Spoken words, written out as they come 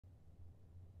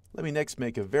Let me next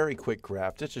make a very quick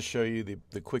graph just to show you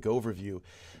the quick overview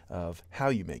of how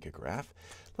you make a graph.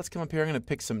 Let's come up here. I'm going to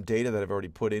pick some data that I've already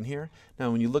put in here.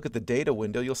 Now when you look at the data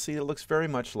window, you'll see it looks very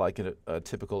much like a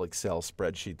typical Excel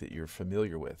spreadsheet that you're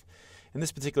familiar with. In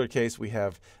this particular case, we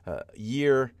have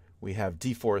year, we have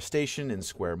deforestation in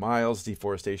square miles,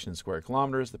 deforestation in square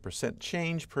kilometers, the percent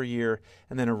change per year,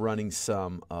 and then a running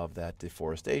sum of that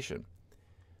deforestation.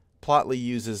 Plotly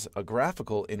uses a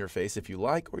graphical interface if you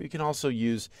like, or you can also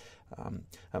use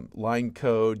line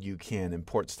code. You can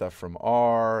import stuff from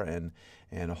R and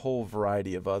a whole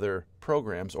variety of other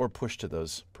programs, or push to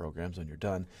those programs when you're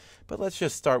done. But let's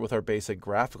just start with our basic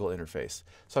graphical interface.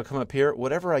 So I'll come up here.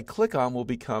 Whatever I click on will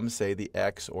become, say, the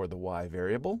X or the Y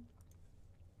variable.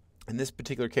 In this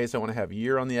particular case, I want to have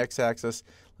year on the X-axis.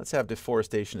 Let's have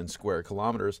deforestation in square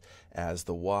kilometers as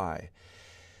the Y.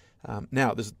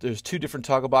 Now, there's two different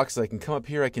toggle boxes. I can come up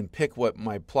here, I can pick what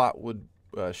my plot would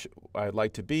I'd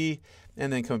like to be,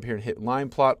 and then come up here and hit line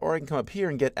plot, or I can come up here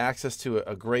and get access to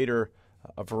a greater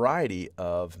variety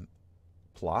of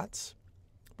plots.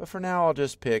 But for now, I'll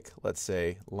just pick, let's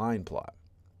say, line plot.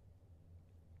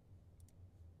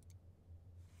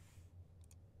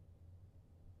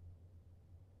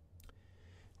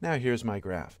 Now here's my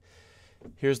graph.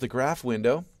 Here's the graph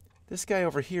window. This guy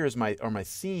over here is are my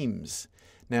themes.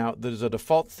 Now, there's a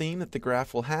default theme that the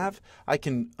graph will have. I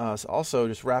can also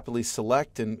just rapidly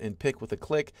select and pick with a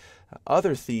click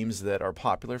other themes that are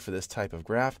popular for this type of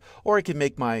graph, or I can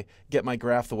get my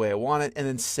graph the way I want it and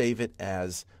then save it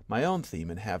as my own theme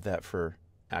and have that for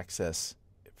access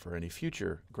for any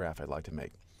future graph I'd like to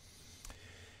make.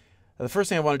 The first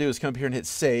thing I want to do is come up here and hit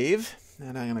save,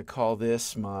 and I'm going to call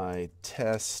this my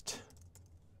test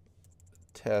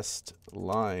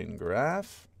line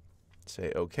graph.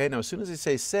 Say OK. Now as soon as I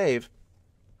say save,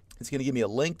 it's going to give me a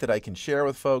link that I can share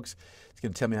with folks. It's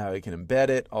going to tell me how I can embed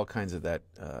it, all kinds of that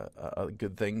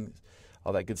good things,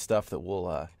 all that good stuff that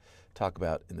we'll talk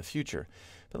about in the future.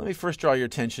 But let me first draw your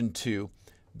attention to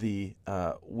the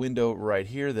window right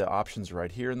here, the options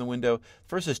right here in the window.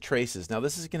 First is traces. Now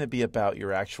this is going to be about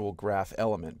your actual graph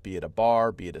element, be it a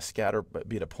bar, be it a scatter,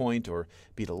 be it a point, or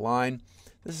be it a line.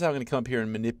 This is how I'm going to come up here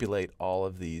and manipulate all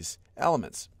of these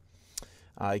elements.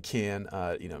 I can,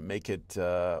 make it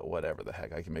whatever the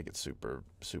heck. I can make it super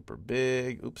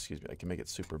big. Oops, excuse me. I can make it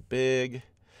super big,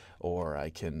 or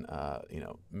I can,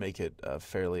 make it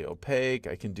fairly opaque.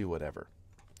 I can do whatever.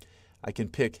 I can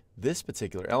pick this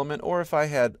particular element, or if I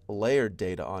had layered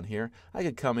data on here, I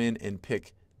could come in and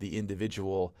pick the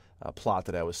individual plot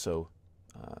that I was so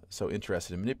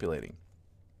interested in manipulating.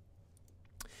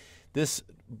 This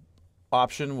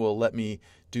option will let me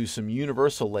do some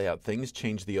universal layout things,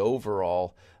 change the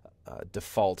overall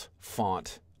default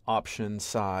font, option,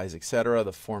 size, etc.,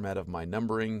 the format of my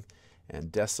numbering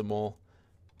and decimal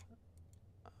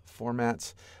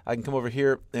formats. I can come over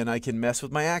here and I can mess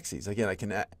with my axes. Again, I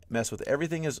can mess with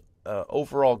everything as an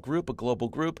overall group, a global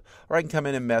group, or I can come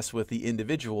in and mess with the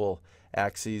individual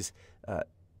axes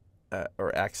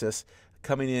or axis,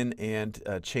 coming in and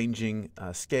changing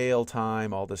scale,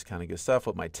 time, all this kind of good stuff,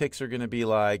 what my ticks are going to be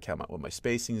like, what my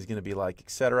spacing is going to be like,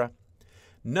 etc.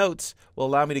 Notes will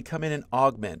allow me to come in and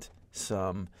augment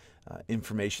some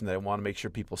information that I want to make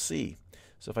sure people see.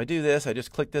 So if I do this, I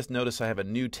just click this, notice I have a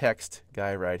new text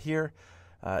guy right here.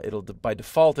 By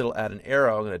default, it'll add an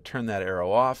arrow. I'm going to turn that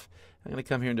arrow off. I'm going to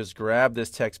come here and just grab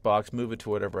this text box, move it to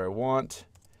whatever I want,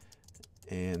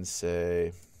 and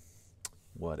say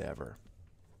whatever.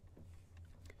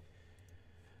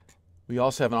 We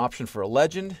also have an option for a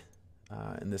legend.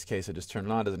 In this case, I just turn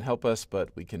it on. It doesn't help us, but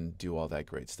we can do all that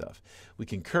great stuff. We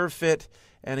can curve fit,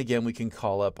 and again, we can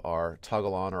call up our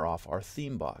toggle on or off our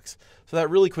theme box. So that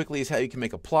really quickly is how you can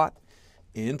make a plot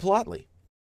in Plotly.